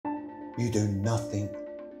You do nothing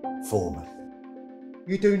for me.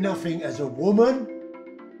 You do nothing as a woman.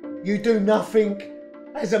 You do nothing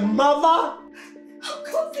as a mother. I'm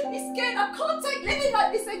constantly scared. I can't take living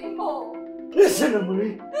like this anymore. Listen to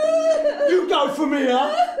me. You go from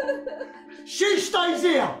here. She stays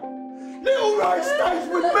here. Little Raye stays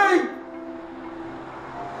with me.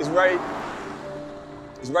 Is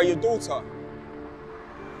Raye your daughter?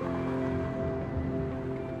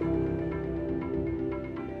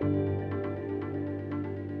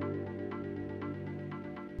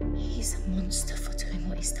 He's a monster for doing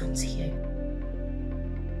what he's done to you.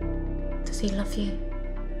 Does he love you?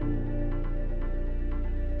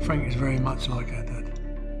 Frank is very much like her dad.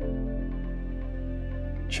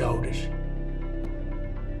 Childish.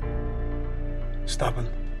 Stubborn.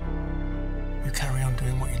 You carry on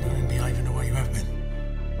doing what you're doing, behaving the way you have been.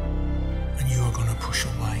 And you are going to push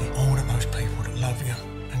away all of those people that love you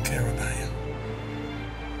and care about you.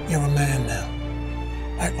 You're a man now.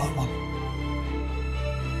 Act like one.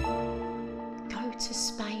 Go to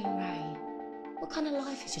Spain, Raye. What kind of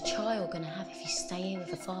life is your child going to have if you stay here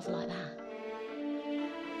with a father like that?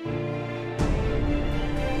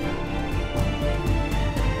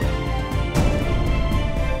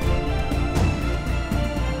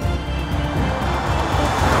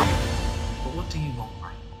 But what do you want,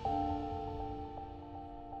 Raye?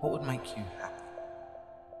 What would make you